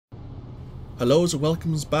Hello and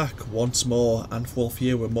welcomes back once more, AnthWolf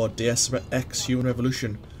here with more Deus Ex Human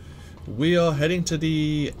Revolution. We are heading to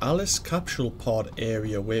the Alice capsule pod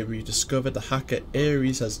area where we discovered the hacker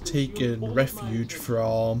Aries has taken refuge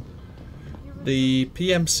from the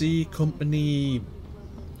PMC company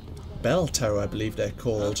Bell Tower, I believe they're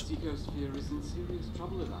called.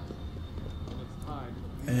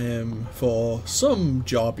 For some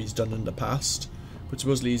job he's done in the past, but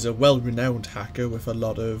supposedly he's a well-renowned hacker with a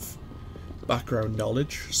lot of background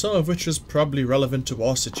knowledge, some of which is probably relevant to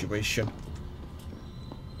our situation.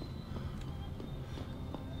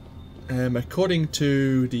 According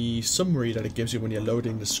to the summary that it gives you when you're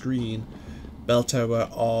loading the screen, Bell Tower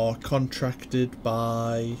are contracted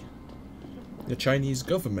by the Chinese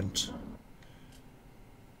government.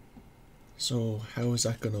 So how is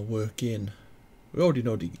that going to work in? We already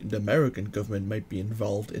know the American government might be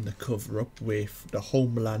involved in the cover-up with the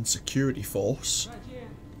Homeland Security Force.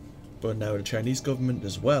 But now the Chinese government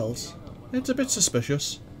as well. It's a bit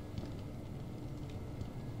suspicious.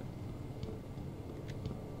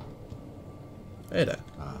 Hey there.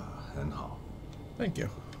 Thank you.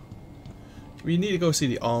 We need to go see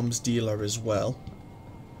the arms dealer as well.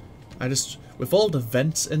 With all the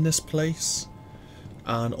vents in this place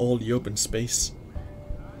and all the open space,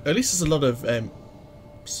 at least there's a lot of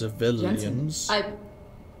civilians. Jensen,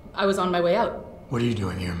 I was on my way out. What are you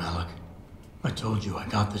doing here, Malik? I told you I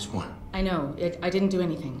got this one. I know. I didn't do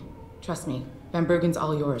anything. Trust me. Van Bergen's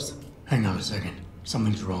all yours. Hang on a second.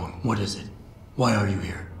 Something's wrong. What is it? Why are you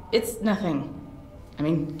here? It's nothing. I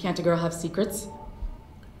mean, can't a girl have secrets?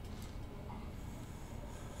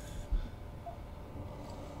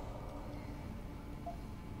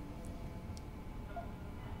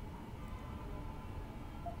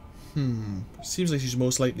 Seems like she's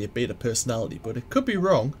most likely a beta personality, but it could be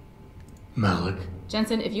wrong. Malik?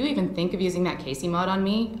 Jensen, if you even think of using that Casey mod on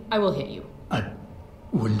me, I will hit you. I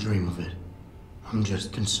wouldn't dream of it. I'm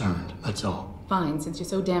just concerned, that's all. Fine, since you're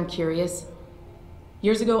so damn curious.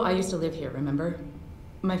 Years ago, I used to live here, remember?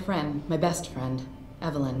 My friend, my best friend,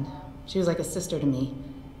 Evelyn. She was like a sister to me.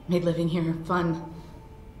 Made living here fun.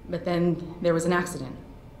 But then there was an accident.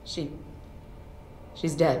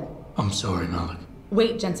 She's dead. I'm sorry, Malik.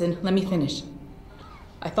 Wait, Jensen, let me finish.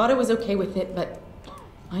 I thought I was okay with it, but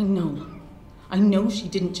I know she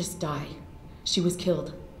didn't just die. She was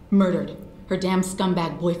killed. Murdered. Her damn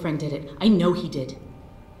scumbag boyfriend did it. I know he did.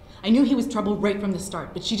 I knew he was trouble right from the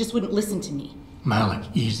start, but she just wouldn't listen to me. Malik,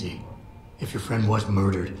 easy. If your friend was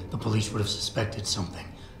murdered, the police would have suspected something.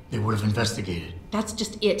 They would have investigated. That's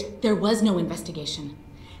just it. There was no investigation.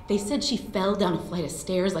 They said she fell down a flight of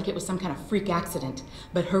stairs like it was some kind of freak accident.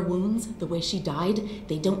 But her wounds, the way she died,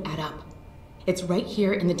 they don't add up. It's right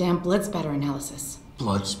here in the damn blood spatter analysis.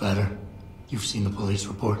 Blood spatter? You've seen the police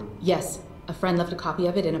report? Yes. A friend left a copy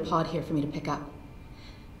of it in a pod here for me to pick up.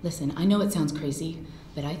 Listen, I know it sounds crazy,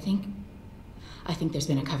 but I think there's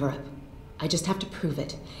been a cover-up. I just have to prove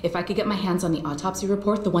it. If I could get my hands on the autopsy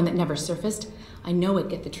report, the one that never surfaced, I know I'd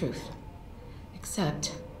get the truth.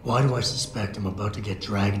 Except... Why do I suspect I'm about to get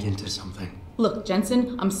dragged into something? Look,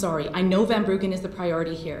 Jensen, I'm sorry. I know Van Bruggen is the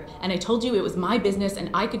priority here, and I told you it was my business and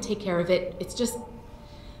I could take care of it. It's just...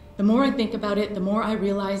 The more I think about it, the more I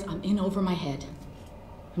realize I'm in over my head.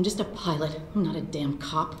 I'm just a pilot. I'm not a damn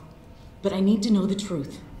cop. But I need to know the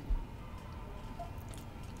truth.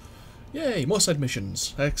 Yay, more side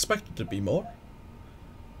missions. I expected to be more.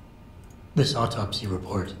 This autopsy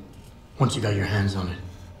report, once you got your hands on it,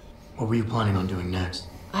 what were you planning on doing next?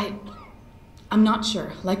 I'm not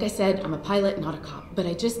sure. Like I said, I'm a pilot, not a cop. But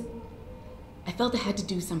I felt I had to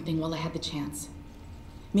do something while I had the chance.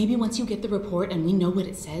 Maybe once you get the report and we know what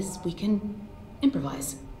it says, we can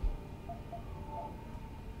improvise.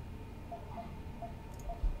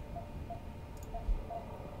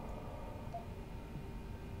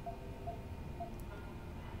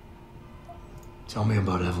 Tell me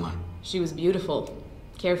about Evelyn. She was beautiful,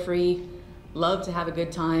 carefree, loved to have a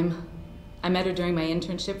good time. I met her during my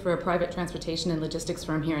internship for a private transportation and logistics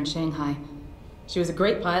firm here in Shanghai. She was a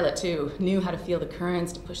great pilot too, knew how to feel the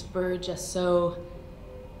currents, to push the bird just so.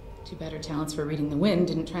 Too bad her talents for reading the wind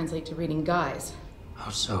didn't translate to reading guys.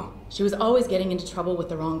 How so? She was always getting into trouble with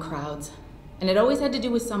the wrong crowds. And it always had to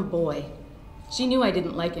do with some boy. She knew I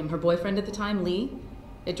didn't like him. Her boyfriend at the time, Lee,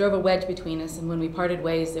 it drove a wedge between us, and when we parted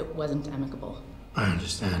ways, it wasn't amicable. I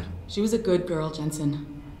understand. She was a good girl,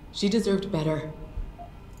 Jensen. She deserved better.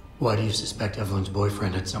 Why do you suspect Evelyn's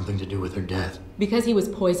boyfriend had something to do with her death? Because he was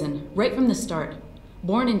poison, right from the start.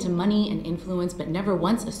 Born into money and influence, but never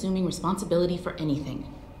once assuming responsibility for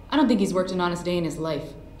anything. I don't think he's worked an honest day in his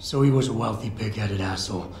life. So he was a wealthy, pig-headed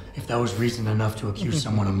asshole. If that was reason enough to accuse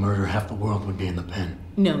someone of murder, half the world would be in the pen.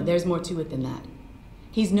 No, there's more to it than that.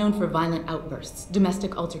 He's known for violent outbursts,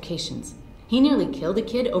 domestic altercations. He nearly killed a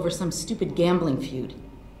kid over some stupid gambling feud.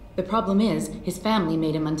 The problem is, his family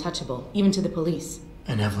made him untouchable, even to the police.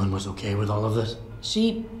 And Evelyn was okay with all of this?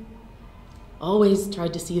 She always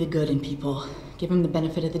tried to see the good in people, give him the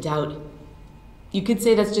benefit of the doubt. You could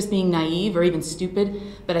say that's just being naive or even stupid,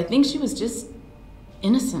 but I think she was just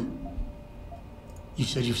innocent. You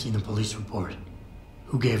said you've seen the police report.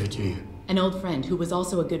 Who gave it to you? An old friend who was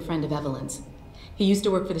also a good friend of Evelyn's. He used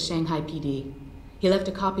to work for the Shanghai PD. He left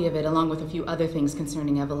a copy of it along with a few other things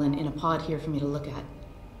concerning Evelyn in a pod here for me to look at.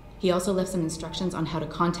 He also left some instructions on how to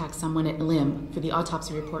contact someone at Lim for the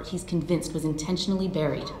autopsy report he's convinced was intentionally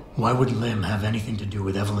buried. Why would Lim have anything to do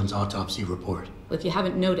with Evelyn's autopsy report? Well, if you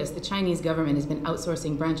haven't noticed, the Chinese government has been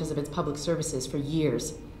outsourcing branches of its public services for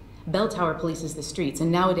years. Bell Tower polices the streets,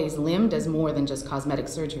 and nowadays Lim does more than just cosmetic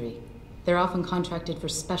surgery. They're often contracted for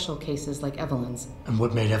special cases like Evelyn's. And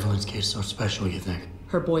what made Evelyn's case so special, you think?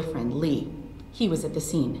 Her boyfriend, Lee. He was at the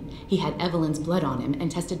scene. He had Evelyn's blood on him and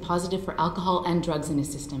tested positive for alcohol and drugs in his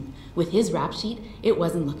system. With his rap sheet, it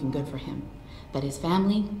wasn't looking good for him. But his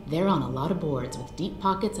family, they're on a lot of boards with deep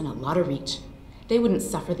pockets and a lot of reach. They wouldn't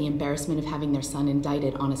suffer the embarrassment of having their son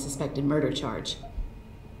indicted on a suspected murder charge.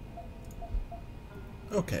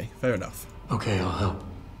 Okay, fair enough. Okay, I'll help.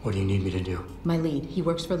 What do you need me to do? My lead, he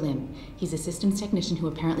works for Lim. He's a systems technician who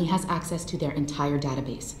apparently has access to their entire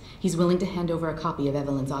database. He's willing to hand over a copy of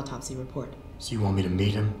Evelyn's autopsy report. So you want me to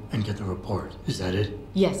meet him and get the report? Is that it?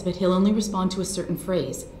 Yes, but he'll only respond to a certain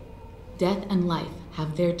phrase. Death and life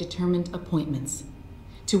have their determined appointments.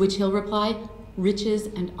 To which he'll reply, riches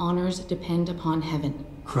and honors depend upon heaven.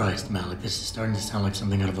 Christ, Malik, this is starting to sound like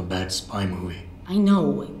something out of a bad spy movie. I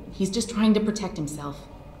know. He's just trying to protect himself.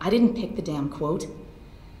 I didn't pick the damn quote.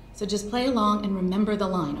 So just play along and remember the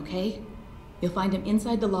line, okay? You'll find him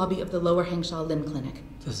inside the lobby of the Lower Hengsha Lim Clinic.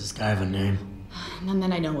 Does this guy have a name? None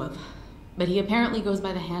that I know of. But he apparently goes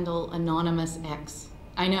by the handle Anonymous X.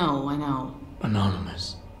 I know.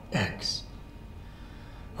 Anonymous X.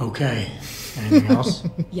 Okay. Anything else?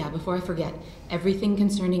 Yeah, before I forget, everything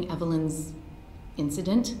concerning Evelyn's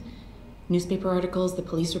incident, newspaper articles, the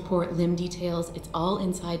police report, Lim details, it's all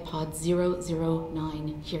inside pod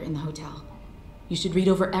 009 here in the hotel. You should read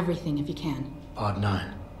over everything if you can. Pod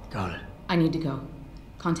 9. Got it. I need to go.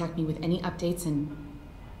 Contact me with any updates and...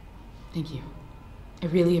 Thank you. I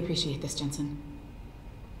really appreciate this, Jensen.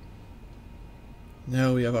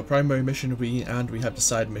 Now we have our primary mission and we have the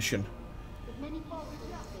side mission.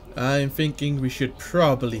 I'm thinking we should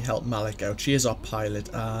probably help Malik out. She is our pilot,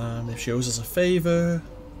 and if she owes us a favour,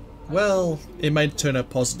 well, it might turn out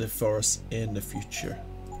positive for us in the future.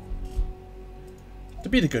 To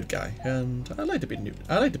be the good guy, and I like to be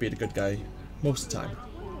the good guy most of the time.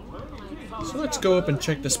 So let's go up and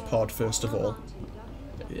check this pod first of all.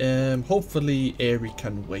 Hopefully Aries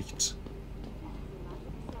can wait.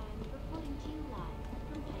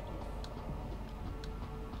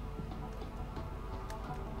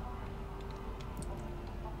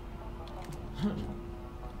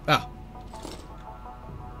 Ah.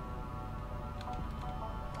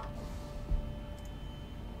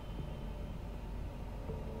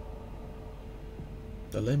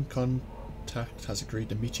 The Lim contact has agreed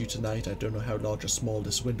to meet you tonight. I don't know how large or small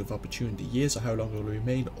this window of opportunity is or how long it will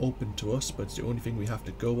remain open to us, but it's the only thing we have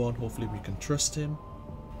to go on. Hopefully we can trust him.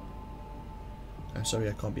 I'm sorry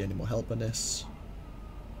I can't be any more help on this.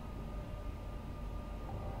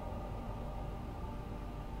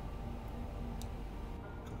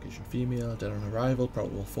 Caucasian female, dead on arrival,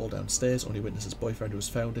 probably will fall downstairs. Only witnesses boyfriend who was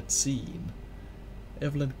found at scene.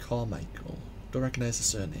 Evelyn Carmichael. Don't recognize the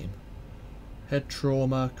surname. Head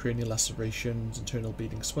trauma, cranial lacerations, internal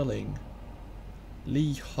bleeding, swelling.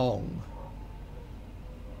 Li Hong.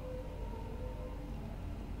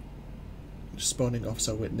 Responding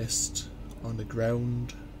officer witnessed on the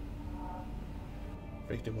ground.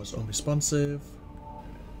 Victim was unresponsive.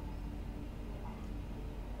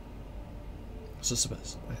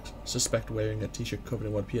 Suspect wearing a t-shirt covered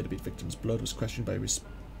in what appeared to be the victim's blood was questioned by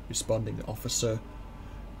responding officer.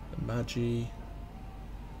 Magi.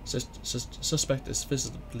 Suspect is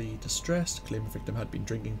visibly distressed. Claim the victim had been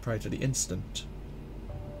drinking prior to the incident.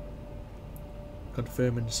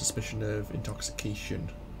 Confirming suspicion of intoxication.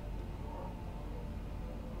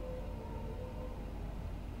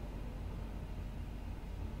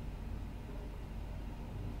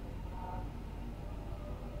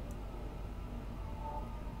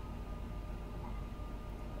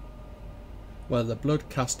 While the blood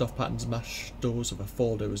cast-off patterns matched those of a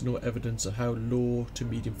fall, there was no evidence of how low to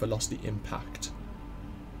medium velocity impact.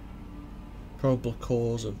 Probable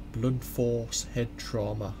cause of blunt force head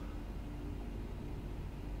trauma.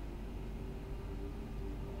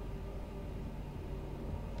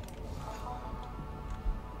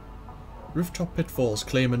 Rooftop pitfalls,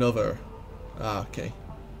 claim another. Ah, okay.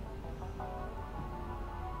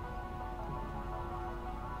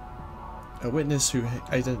 A witness whose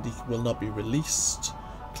identity will not be released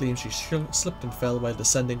claims she slipped and fell while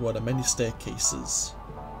descending one of many staircases.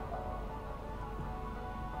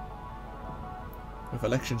 With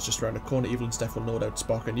elections just around the corner, Evelyn's death will no doubt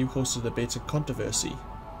spark a new host of debates and controversy.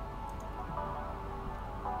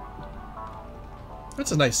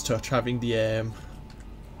 That's a nice touch, having the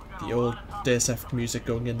old Deus Ex music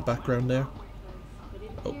going in the background there.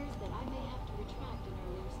 Oh.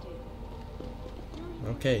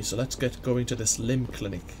 Okay, so let's get going to this limb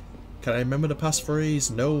clinic. Can I remember the passphrase?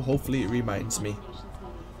 No, hopefully it reminds me.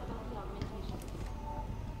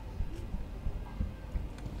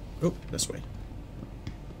 Oh, this way.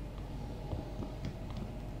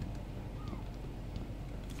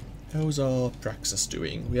 How's our Praxis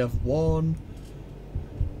doing? We have one.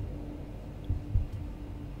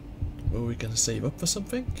 Are we going to save up for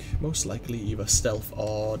something? Most likely either stealth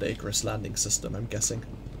or the Icarus landing system, I'm guessing.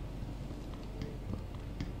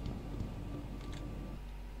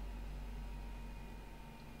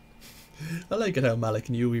 I like it how Malik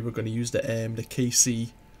knew we were going to use the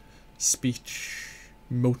KC speech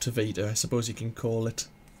motivator, I suppose you can call it.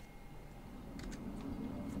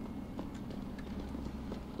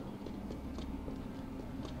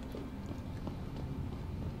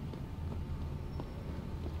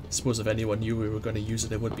 I suppose if anyone knew we were going to use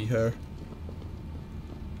it, it would be her.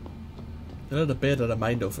 Another bear that I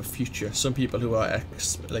mind though for future. Some people who are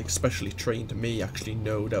specially trained may actually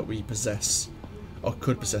know that we possess or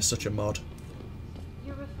could possess such a mod.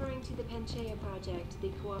 You're referring to the Panchaea project, the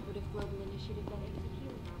cooperative global initiative that aims to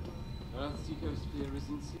heal our world. Earth's ecosphere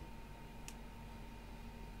isn't.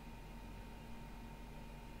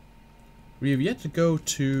 We have yet to go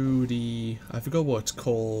to the, I forgot what it's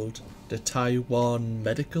called, the Taiwan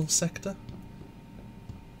medical sector.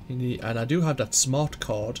 And I do have that smart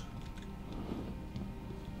card.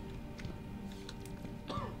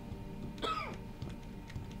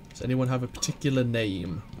 Does anyone have a particular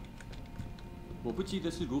name? 我不记得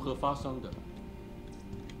是如何发生的。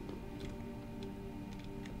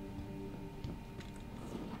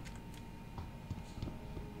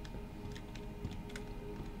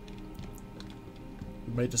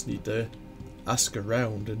 We might just need to ask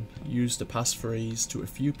around and use the passphrase to a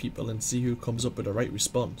few people and see who comes up with the right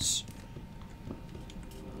response.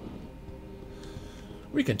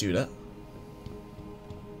 We can do that.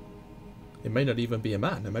 It might not even be a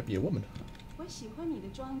man, it might be a woman. 我喜欢你的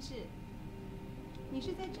装置。你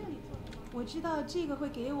是在这里做的吗？我知道这个会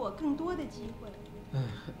给我更多的机会。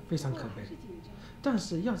非常可悲。但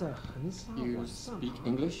是要在横沙 You 往上 speak 爬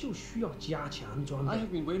English? 就需要加强装 I 备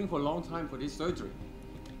have。been waiting for a long time for this surgery.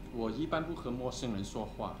 我一般不和陌生人说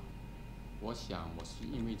话。我想我是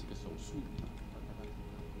因为这个手术。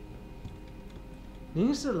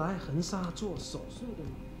您是来横沙做手术的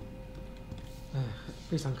吗？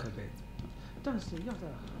非常可悲。但是要在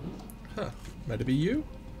横。 Huh, might it be you?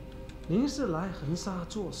 您是来横沙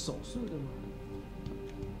做手术的吗？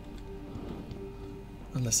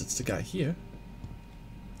 Unless it's the guy here.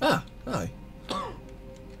 Ah, hi.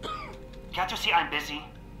 Can't you see I'm busy?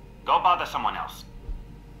 Go bother someone else.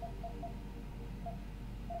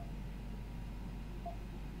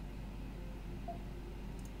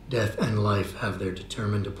 Death and life have their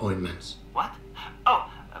determined appointments. What? Oh,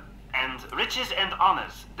 and riches and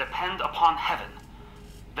honors depend upon heaven.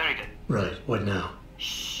 Very good. Right, what now?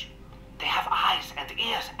 Shh. They have eyes and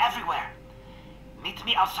ears everywhere. Meet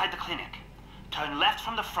me outside the clinic. Turn left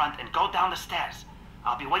from the front and go down the stairs.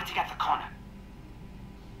 I'll be waiting at the corner.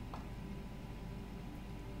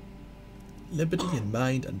 Liberty in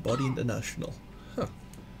Mind and Body International. Huh.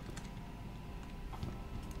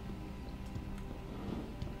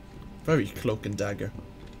 Very cloak and dagger.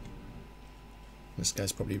 This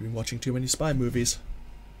guy's probably been watching too many spy movies,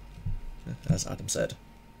 as Adam said.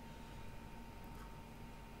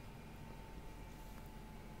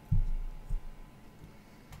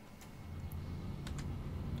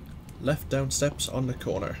 Left down steps on the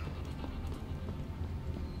corner.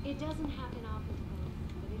 It doesn't happen often,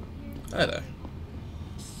 but it appears. Hi there.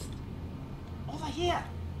 Over here.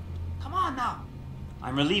 Come on now.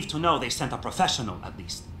 I'm relieved to know they sent a professional, at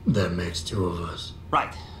least. That makes two of us.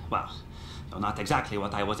 Right. Well, though not exactly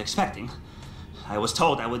what I was expecting. I was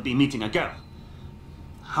told I would be meeting a girl.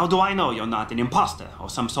 How do I know you're not an imposter or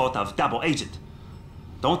some sort of double agent?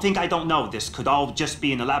 Don't think I don't know this could all just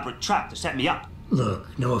be an elaborate trap to set me up.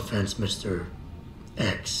 Look, no offense, Mr.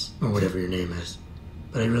 X, or whatever your name is,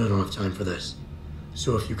 but I really don't have time for this.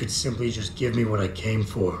 So if you could simply just give me what I came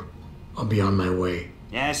for, I'll be on my way.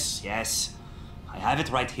 Yes, yes. I have it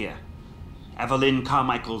right here. Evelyn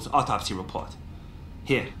Carmichael's autopsy report.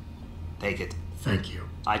 Here, take it. Thank you.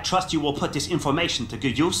 I trust you will put this information to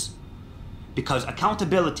good use, because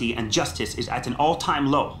accountability and justice is at an all-time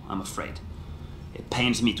low, I'm afraid. It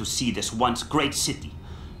pains me to see this once great city,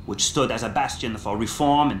 which stood as a bastion for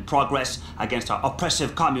reform and progress against our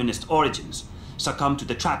oppressive communist origins, succumb to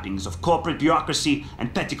the trappings of corporate bureaucracy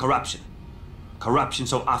and petty corruption. Corruption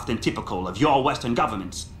so often typical of your Western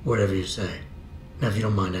governments. Whatever you say. Now, if you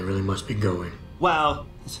don't mind, I really must be going. Well,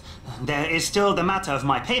 there is still the matter of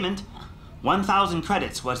my payment. 1,000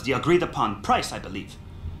 credits was the agreed-upon price, I believe.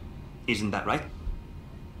 Isn't that right?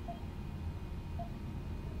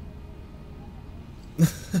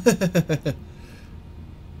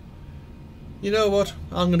 You know what?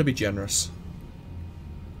 I'm going to be generous.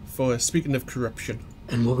 For speaking of corruption.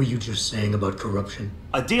 And what were you just saying about corruption?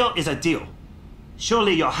 A deal is a deal.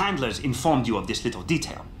 Surely your handlers informed you of this little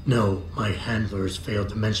detail. No, my handlers failed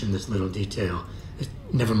to mention this little detail.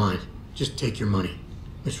 Never mind. Just take your money.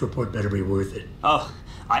 This report better be worth it. Oh,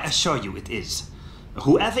 I assure you it is.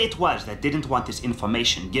 Whoever it was that didn't want this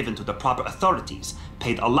information given to the proper authorities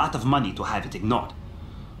paid a lot of money to have it ignored.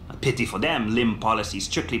 A pity for them, LIM policy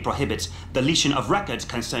strictly prohibits deletion of records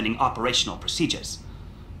concerning operational procedures.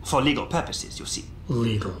 For legal purposes, you see.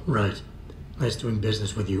 Legal, right. Nice doing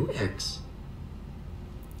business with you, X.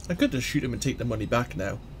 I could just shoot him and take the money back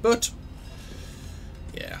now, but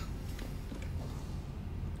yeah.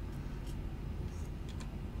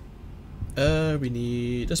 We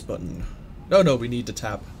need this button. No, we need the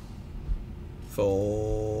tab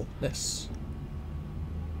for this.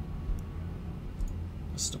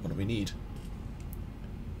 That's the one we need.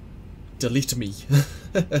 Delete me.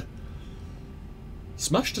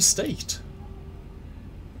 Smashed a state.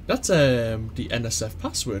 That's the NSF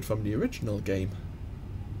password from the original game.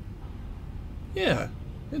 Yeah,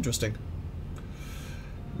 interesting.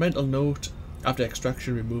 Mental note: after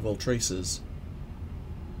extraction, remove all traces.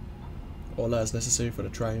 All that is necessary for the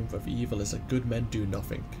triumph of evil is that good men do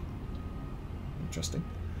nothing. Interesting.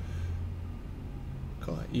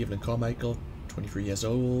 Evelyn Carmichael, 23 years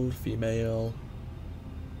old, female.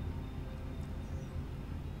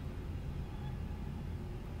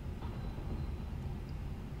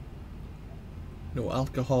 No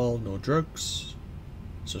alcohol, no drugs.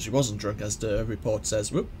 So she wasn't drunk, as the report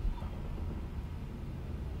says. Whoop.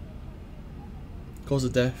 Cause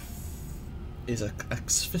of death is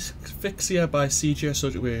asphyxia by seizure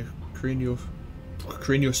associated with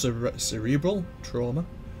craniocerebral trauma.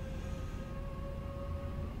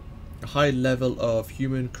 A high level of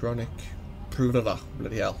human chronic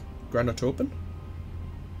bloody hell, granotropin,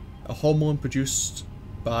 a hormone produced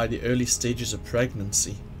by the early stages of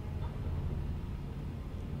pregnancy.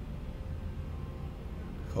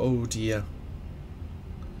 Oh dear.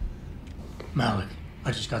 Malik,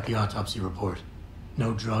 I just got the autopsy report.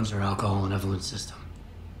 No drugs or alcohol in Evelyn's system.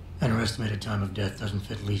 And her estimated time of death doesn't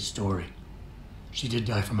fit Lee's story. She did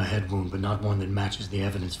die from a head wound, but not one that matches the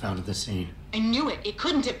evidence found at the scene. I knew it. It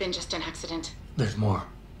couldn't have been just an accident. There's more.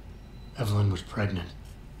 Evelyn was pregnant.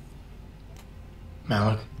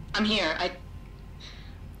 Malik? I'm here.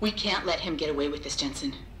 We can't let him get away with this,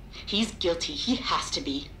 Jensen. He's guilty. He has to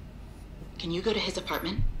be. Can you go to his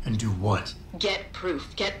apartment? And do what? Get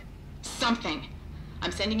proof. Get something.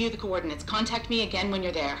 I'm sending you the coordinates. Contact me again when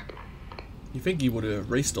you're there. You think he would have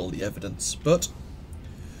erased all the evidence, but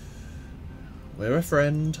we're a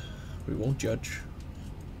friend. We won't judge.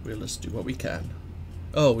 We'll just do what we can.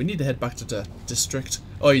 Oh, we need to head back to the district.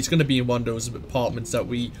 Oh, he's going to be in one of those apartments that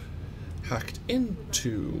we hacked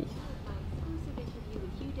into.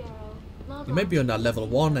 He might be on that level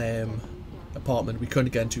 1 apartment we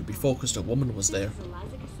couldn't get into before because the woman was there.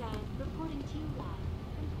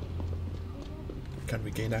 Can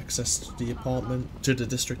we gain access to the apartment, to the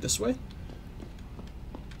district this way?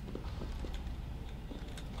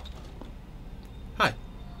 Hi.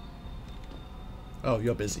 Oh,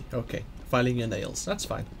 you're busy. Okay. Filing your nails. That's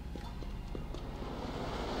fine.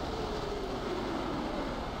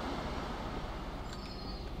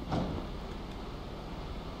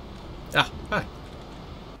 Ah, hi.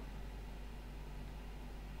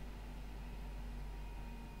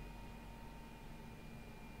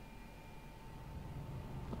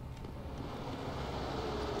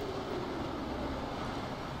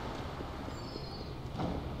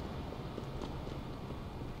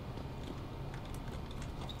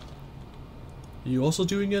 You also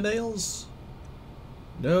doing your nails?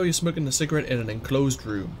 No, you're smoking a cigarette in an enclosed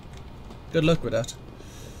room. Good luck with that.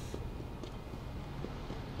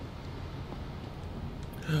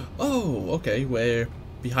 Oh, okay, we're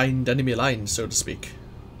behind enemy lines, so to speak.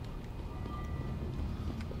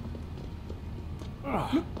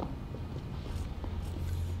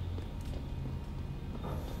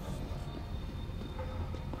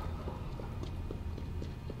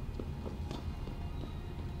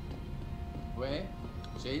 喂，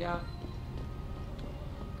谁呀？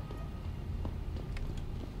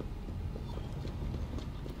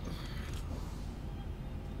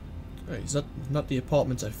 Oh, he's not the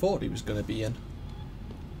apartment I thought he was going to be in.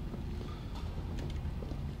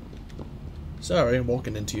 Sorry, I'm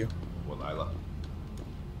walking into you. 我来了。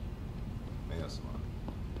没有什么，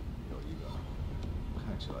有一个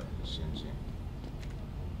看起来很先进。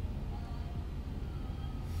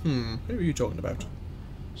Who are you talking about?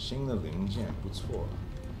 新的零件不错。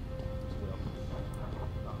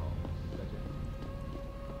那好，再见。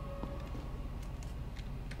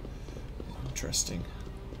 Interesting.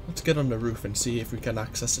 Let's get on the roof and see if we can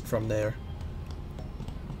access it from there.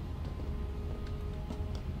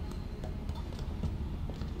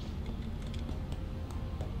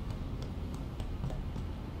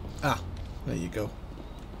 Ah, there you go.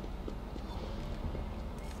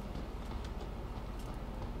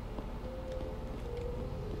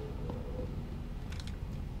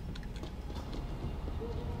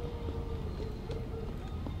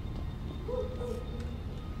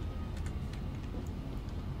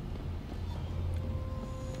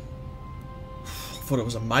 I thought it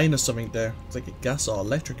was a mine or something there. It's like a gas or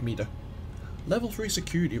electric meter. Level 3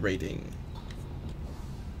 security rating.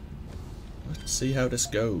 Let's see how this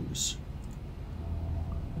goes.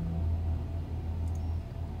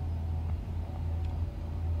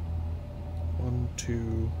 One,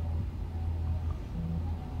 two.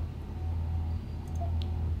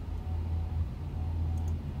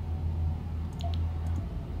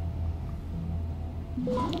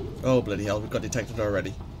 Oh bloody hell, we've got detected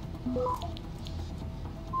already.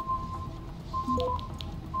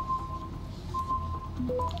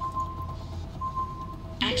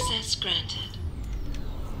 Access granted.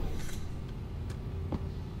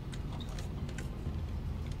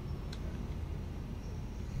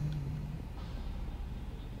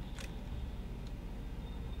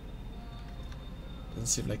 Doesn't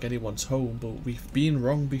seem like anyone's home, but we've been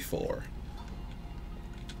wrong before.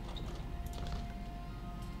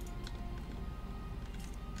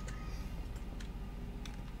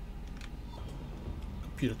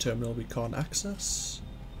 Computer terminal we can't access.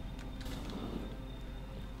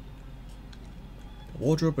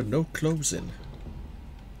 Wardrobe with no clothes in.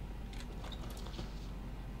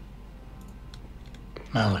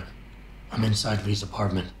 Malik, I'm inside Lee's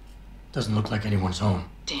apartment. Doesn't look like anyone's home.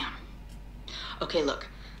 Damn. Okay, look.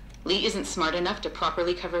 Lee isn't smart enough to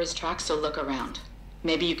properly cover his tracks, so look around.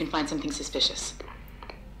 Maybe you can find something suspicious.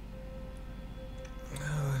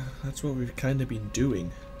 That's what we've kind of been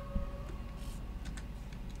doing.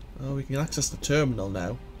 Oh, we can access the terminal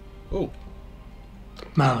now. Oh.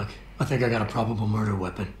 Malik, I think I got a probable murder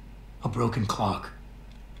weapon. A broken clock.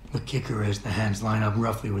 The kicker is the hands line up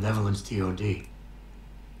roughly with Evelyn's TOD.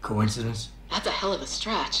 Coincidence? That's a hell of a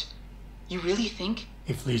stretch. You really think?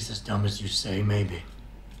 If Lee's as dumb as you say, maybe.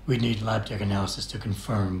 We'd need lab tech analysis to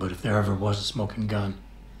confirm, but if there ever was a smoking gun,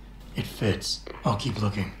 it fits. I'll keep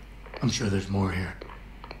looking. I'm sure there's more here.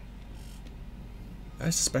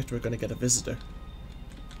 I suspect we're going to get a visitor.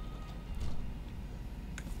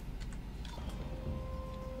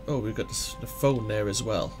 Oh, we've got the phone there as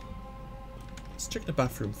well. Let's check the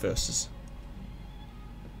bathroom first.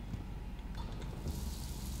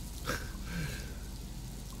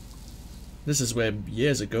 This is where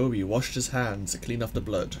years ago he washed his hands to clean off the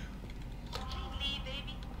blood. Hey, Lee,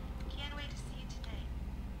 baby. Can't wait to see you today.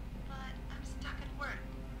 But I'm stuck at work.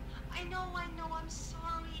 I know, I'm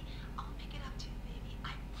sorry. I'll make it up to you, baby.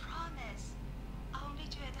 I promise. I'll meet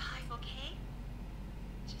you at the Hive, okay?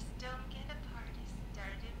 Just don't get a party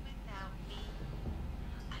started without me.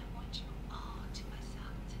 I want you all to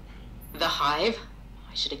myself tonight. The Hive?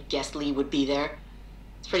 I should have guessed Lee would be there.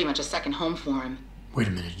 It's pretty much a second home for him. Wait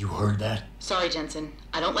a minute, you heard that? Sorry, Jensen.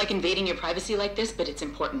 I don't like invading your privacy like this, but it's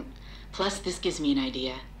important. Plus, this gives me an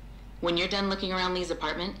idea. When you're done looking around Lee's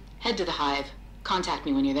apartment, head to the Hive. Contact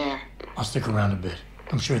me when you're there. I'll stick around a bit.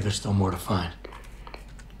 I'm sure there's still more to find.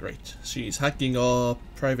 Great. She's hacking our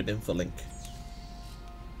private info link.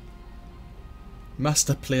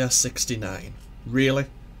 Master Player 69. Really?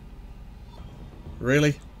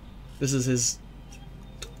 Really? This is his...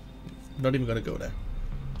 I'm not even gonna go there.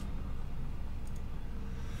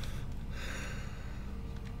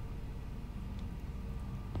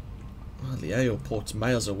 Well, the airport's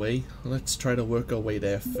miles away. Let's try to work our way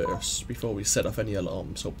there first, before we set off any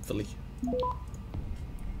alarms, hopefully.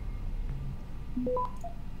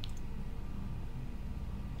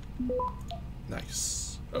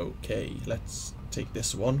 Nice. Okay, let's take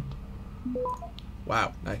this one.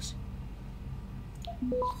 Wow, nice.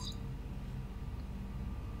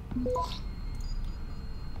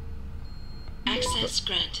 Access Request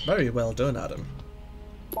granted. Very well done, Adam.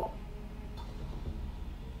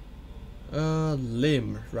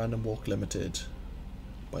 Lim, Random Walk Limited.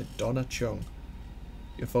 By Donna Chung.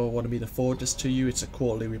 If I wanted me to forward this to you, it's a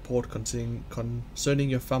quarterly report concerning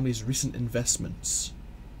your family's recent investments.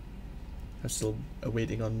 I'm still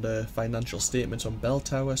awaiting on the financial statements on Bell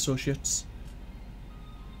Tower Associates.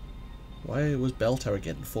 Why was Bell Tower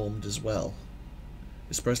getting formed as well?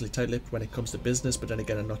 It's surprisingly tight-lipped when it comes to business, but then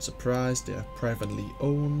again I'm not surprised. They are privately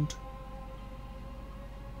owned.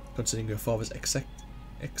 Considering your father's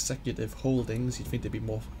executive holdings, you'd think they'd be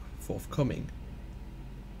more forthcoming.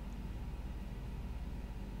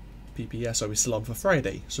 PPS, are we still on for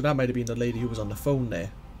Friday? So that might have been the lady who was on the phone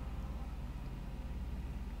there.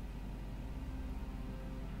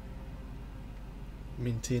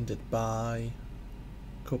 Maintained it by...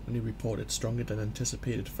 Company reported stronger than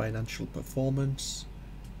anticipated financial performance.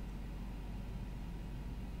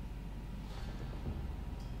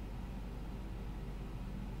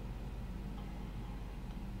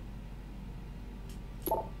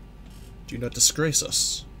 Do not disgrace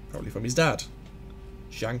us. Probably from his dad.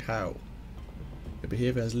 Shanghai. Your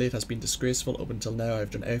behaviour as late has been disgraceful. Up until now I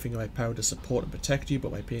have done everything in my power to support and protect you,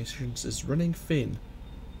 but my patience is running thin.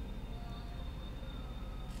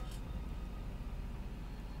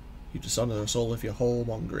 You dishonour us all with your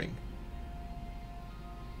whoremongering.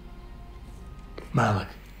 Malik.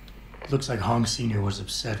 Looks like Hong Sr. was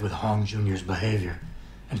upset with Hong Jr.'s behavior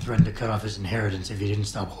and threatened to cut off his inheritance if he didn't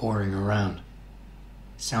stop whoring around.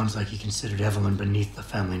 Sounds like he considered Evelyn beneath the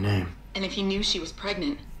family name. And if he knew she was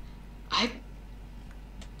pregnant, I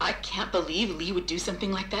can't believe Lee would do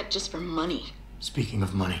something like that just for money. Speaking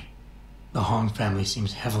of money, the Hong family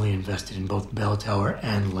seems heavily invested in both Bell Tower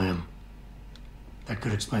and Lim. That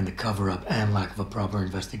could explain the cover-up and lack of a proper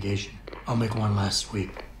investigation. I'll make one last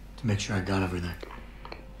sweep to make sure I got everything.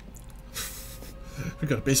 We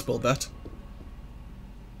got a baseball bat.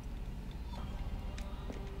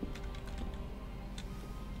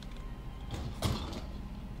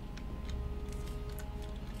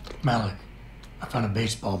 Malik, I found a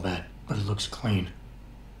baseball bat, but it looks clean.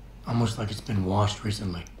 Almost like it's been washed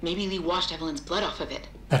recently. Maybe Lee washed Evelyn's blood off of it.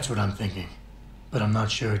 That's what I'm thinking. But I'm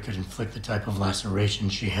not sure it could inflict the type of laceration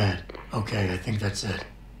she had. Okay, I think that's it.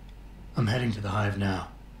 I'm heading to the hive now.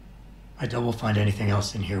 I doubt we'll find anything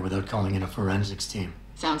else in here without calling in a forensics team.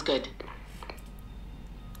 Sounds good.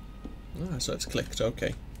 Ah, so it's clicked,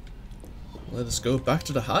 okay. Let us go back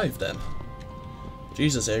to the hive then.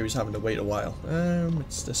 Jesus, Aries having to wait a while.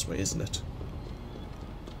 It's this way, isn't it?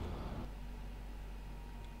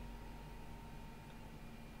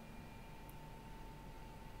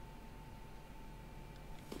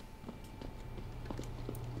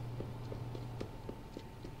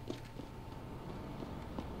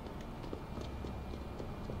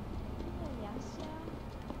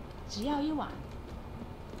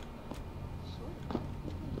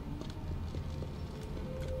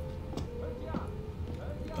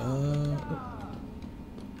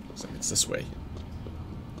 So it's this way.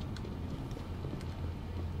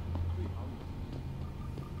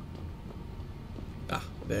 Ah,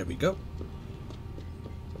 there we go.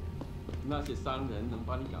 那些商人能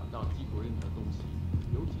帮你搞到几乎任何东西，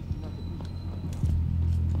尤其是那些不。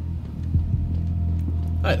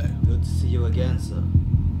 Hi there. Good to see you again, sir.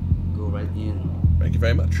 Go right in. Thank you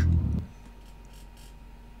very much.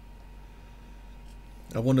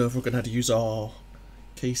 I wonder if we're going to have to use our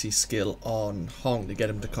Casey skill on Hong to get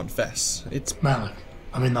him to confess. It's Malik,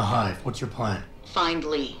 I'm in the hive. What's your plan? Find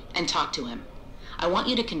Lee and talk to him. I want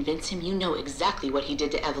you to convince him you know exactly what he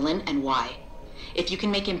did to Evelyn and why. If you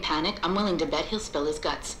can make him panic, I'm willing to bet he'll spill his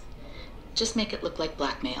guts. Just make it look like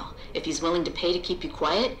blackmail. If he's willing to pay to keep you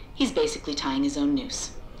quiet, he's basically tying his own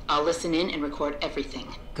noose. I'll listen in and record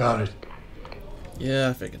everything. Got it. Yeah,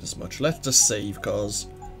 I figured as much. Let's just save, cause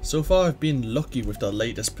so far I've been lucky with the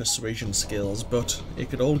latest persuasion skills, but it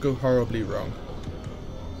could all go horribly wrong.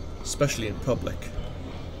 Especially in public.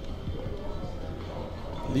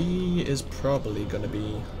 Lee is probably gonna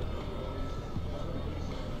be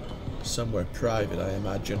somewhere private, I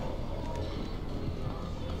imagine.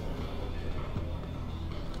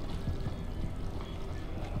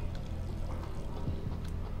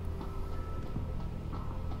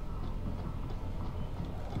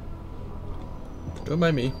 Don't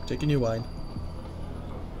mind me, taking your wine.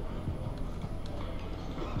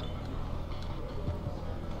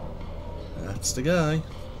 That's the guy.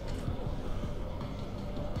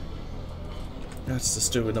 That's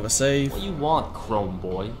just do another save. What do you want, Chrome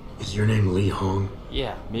Boy? Is your name Lee Hong?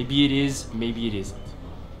 Yeah, maybe it is, maybe it isn't.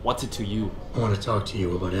 What's it to you? I want to talk to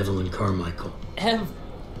you about Evelyn Carmichael.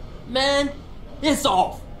 Man, piss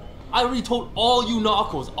off! I already told all you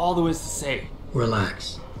narcos all there is to say.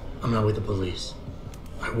 Relax. I'm not with the police.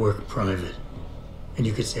 I work private. And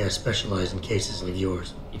you could say I specialize in cases like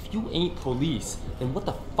yours. If you ain't police, then what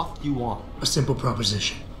the fuck you want? A simple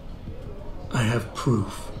proposition. I have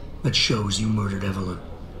proof that shows you murdered Evelyn.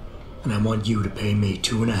 And I want you to pay me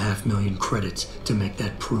 2.5 million credits to make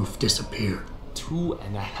that proof disappear.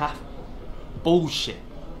 2.5? Bullshit.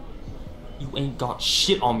 You ain't got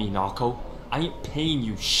shit on me, narco. I ain't paying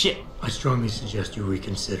you shit. I strongly suggest you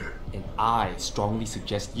reconsider. And I strongly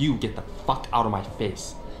suggest you get the fuck out of my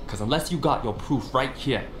face. Cause unless you got your proof right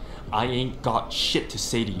here, I ain't got shit to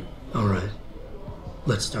say to you. Alright.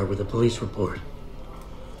 Let's start with the police report.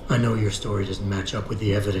 I know your story doesn't match up with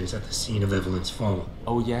the evidence at the scene of Evelyn's fall.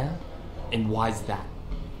 Oh yeah? And why's that?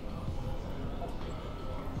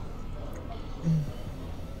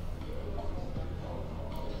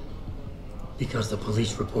 Because the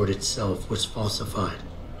police report itself was falsified.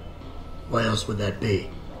 Why else would that be,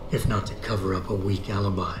 if not to cover up a weak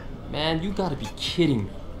alibi? Man, you gotta be kidding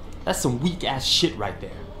me. That's some weak ass shit right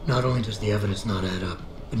there. Not only does the evidence not add up,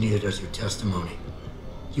 but neither does your testimony.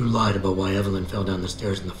 You lied about why Evelyn fell down the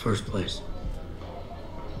stairs in the first place.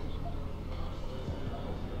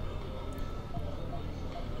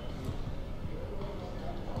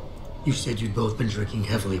 You said you'd both been drinking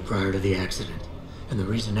heavily prior to the accident, and the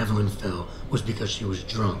reason Evelyn fell was because she was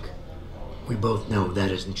drunk. We both know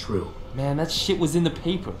that isn't true. Man, that shit was in the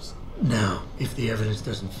papers. Now, if the evidence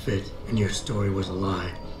doesn't fit and your story was a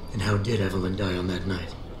lie, then how did Evelyn die on that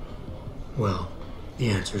night? Well, the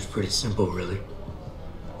answer is pretty simple, really.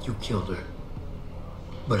 You killed her.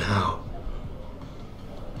 But how?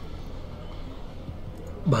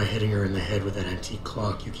 By hitting her in the head with that antique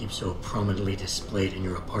clock you keep so prominently displayed in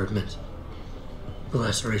your apartment. The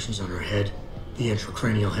lacerations on her head, the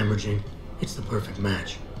intracranial hemorrhaging, it's the perfect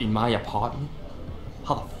match. In my apartment?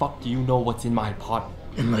 How the fuck do you know what's in my apartment?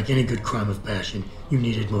 And like any good crime of passion, you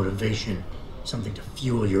needed motivation, something to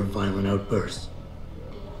fuel your violent outbursts.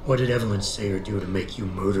 What did Evelyn say or do to make you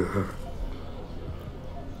murder her?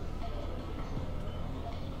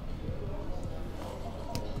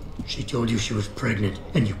 She told you she was pregnant,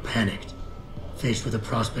 and you panicked. Faced with the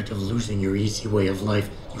prospect of losing your easy way of life,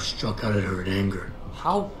 you struck out at her in anger.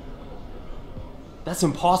 How? That's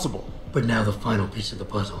impossible. But now the final piece of the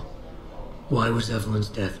puzzle. Why was Evelyn's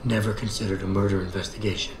death never considered a murder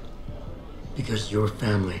investigation? Because your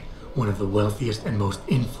family, one of the wealthiest and most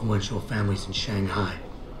influential families in Shanghai,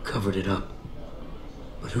 covered it up.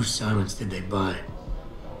 But whose silence did they buy?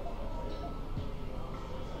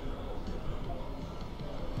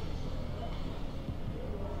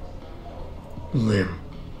 Lim.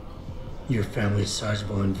 Your family's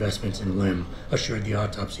sizable investments in Lim assured the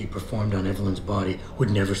autopsy performed on Evelyn's body would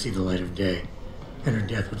never see the light of day, and her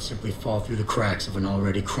death would simply fall through the cracks of an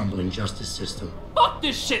already crumbling justice system. Fuck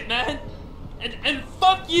this shit, man! And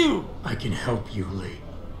fuck you! I can help you, Lee,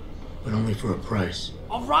 but only for a price.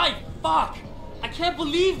 Alright, fuck! I can't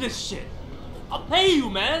believe this shit! I'll pay you,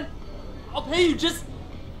 man! I'll pay you, just...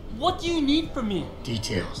 What do you need from me?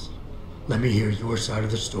 Details. Let me hear your side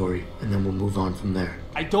of the story, and then we'll move on from there.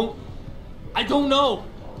 I don't know!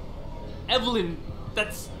 Evelyn,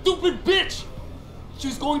 that stupid bitch! She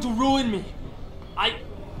was going to ruin me. I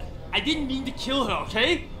didn't mean to kill her,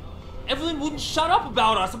 okay? Evelyn wouldn't shut up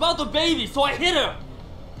about us, about the baby, so I hit her!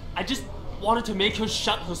 I just wanted to make her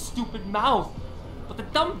shut her stupid mouth. But the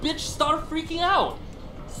dumb bitch started freaking out.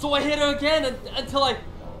 So I hit her again until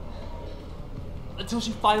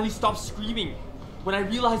she finally stopped screaming. When I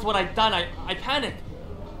realized what I'd done, I panicked.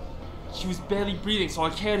 She was barely breathing, so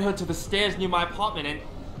I carried her to the stairs near my apartment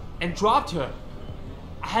and dropped her.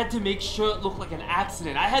 I had to make sure it looked like an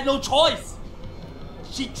accident. I had no choice.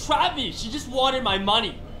 She trapped me. She just wanted my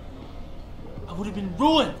money. I would have been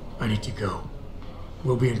ruined. I need to go.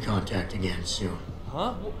 We'll be in contact again soon.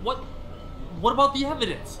 Huh? What about the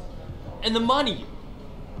evidence? And the money?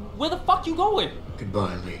 Where the fuck you going?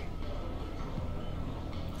 Goodbye, Lee.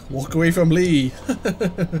 Walk away from Lee.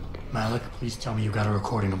 Malik, please tell me you got a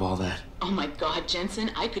recording of all that. Oh my god,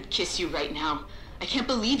 Jensen, I could kiss you right now. I can't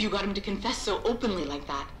believe you got him to confess so openly like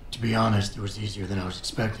that. To be honest, it was easier than I was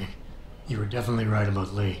expecting. You were definitely right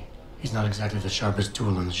about Lee. He's not exactly the sharpest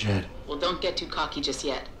tool in the shed. Well, don't get too cocky just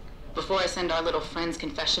yet. Before I send our little friend's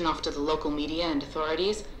confession off to the local media and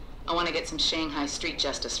authorities, I want to get some Shanghai street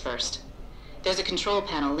justice first. There's a control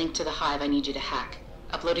panel linked to the hive I need you to hack.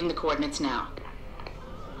 Uploading the coordinates now.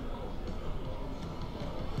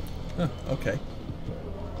 Huh, okay.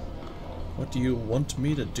 What do you want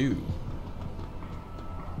me to do?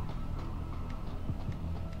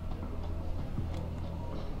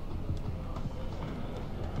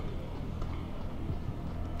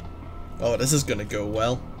 Oh, this is gonna go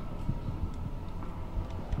well.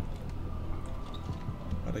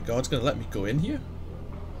 Are the guards gonna let me go in here?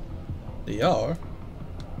 They are.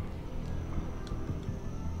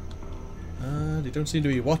 They don't seem to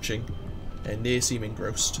be watching, and they seem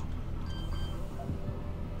engrossed.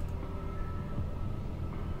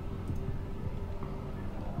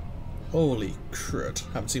 Holy crud,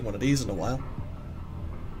 haven't seen one of these in a while.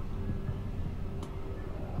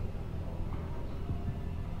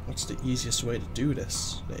 What's the easiest way to do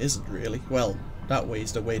this? There isn't really. Well, that way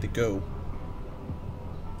is the way to go.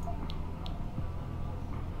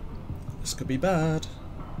 This could be bad.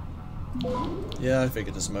 Yeah, I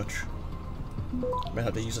figured as much. Might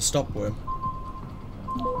have to use a stop worm.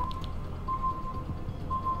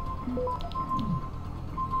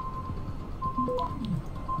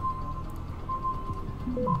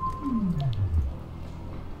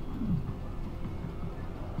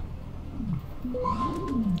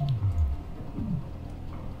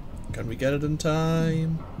 Can we get it in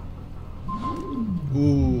time?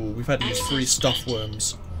 Ooh, we've had to use 3 stop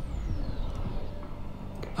worms.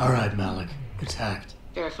 Alright, Malik. It's hacked.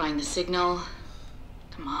 Verifying the signal.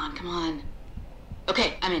 Come on, come on.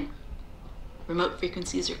 Okay, I'm in. Remote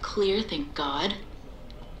frequencies are clear, thank God.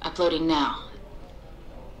 Uploading now.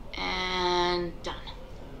 And done.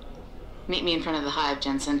 Meet me in front of the hive,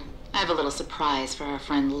 Jensen. I have a little surprise for our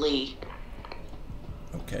friend Lee.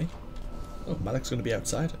 Okay. Oh, Malik's going to be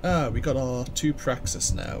outside. Ah, we got our 2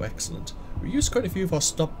 Praxis now. Excellent. We used quite a few of our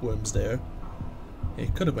stop worms there.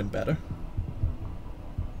 It could have been better.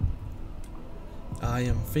 I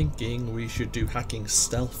am thinking we should do hacking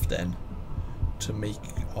stealth then, to make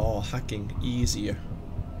our hacking easier.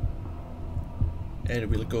 And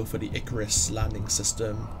we'll go for the Icarus landing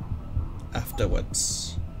system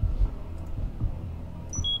afterwards.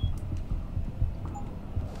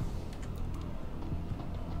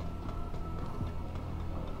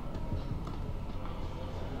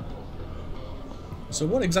 So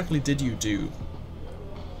what exactly did you do?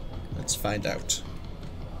 Let's find out.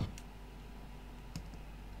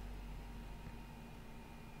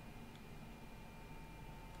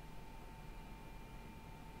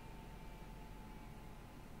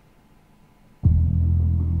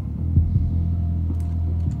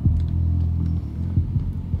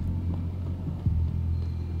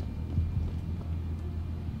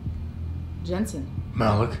 Jensen.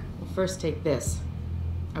 Malik? Well, first take this.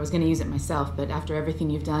 I was gonna use it myself, but after everything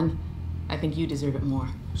you've done, I think you deserve it more.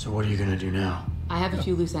 So what are you gonna do now? I have a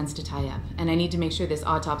few loose ends to tie up, and I need to make sure this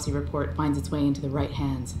autopsy report finds its way into the right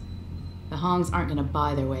hands. The Hongs aren't gonna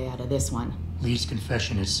buy their way out of this one. Lee's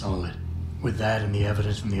confession is solid. With that and the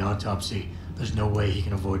evidence from the autopsy, there's no way he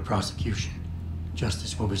can avoid prosecution.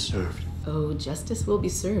 Justice will be served. Oh, justice will be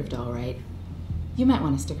served, all right. You might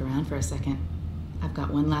want to stick around for a second. I've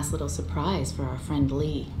got one last little surprise for our friend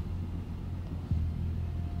Lee.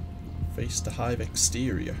 Face the hive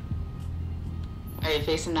exterior. Are you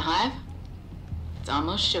facing the hive? It's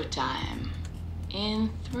almost showtime.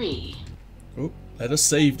 In 3. Oh, let us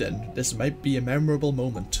save then. This might be a memorable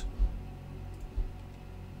moment.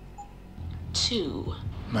 2.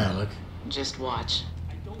 Malik. Just watch.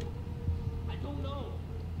 I don't know.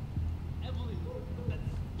 Evelyn, that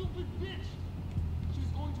stupid bitch. She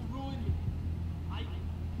was going to ruin me.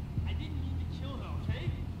 I didn't mean to kill her,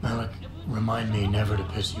 okay? Malik, remind me never to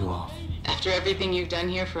piss you off. After everything you've done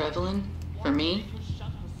here for Evelyn, for me,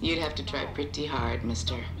 you'd have to try pretty hard,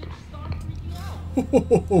 mister.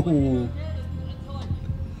 Oh.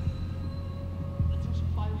 Until she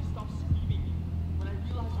finally stopped screaming. When I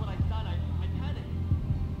realized what I'd done, I panicked.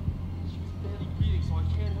 She was barely breathing, so I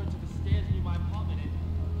carried her to the stairs near my apartment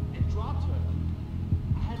and dropped her.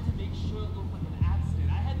 I had to make sure it looked like an accident.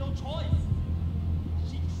 I had no choice.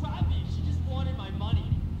 She trapped me. She just wanted my money.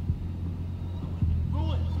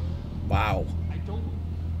 Ruined. Wow.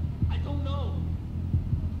 I don't know.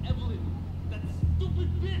 Evelyn, that stupid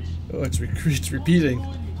bitch. Oh, it's repeating.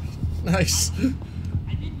 Nice.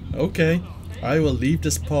 Okay, I will leave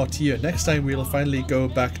this part here. Next time we'll finally go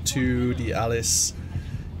back to the Alice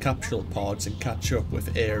capsule pods and catch up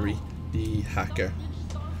with Aries, the hacker.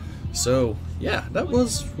 So yeah, that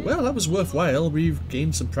was worthwhile. We've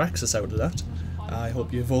gained some praxis out of that. I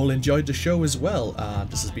hope you've all enjoyed the show as well.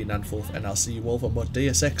 This has been AnthWolf, and I'll see you all for more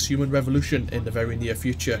Deus Ex Human Revolution in the very near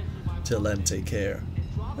future. Till then, take care,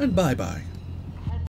 and bye bye.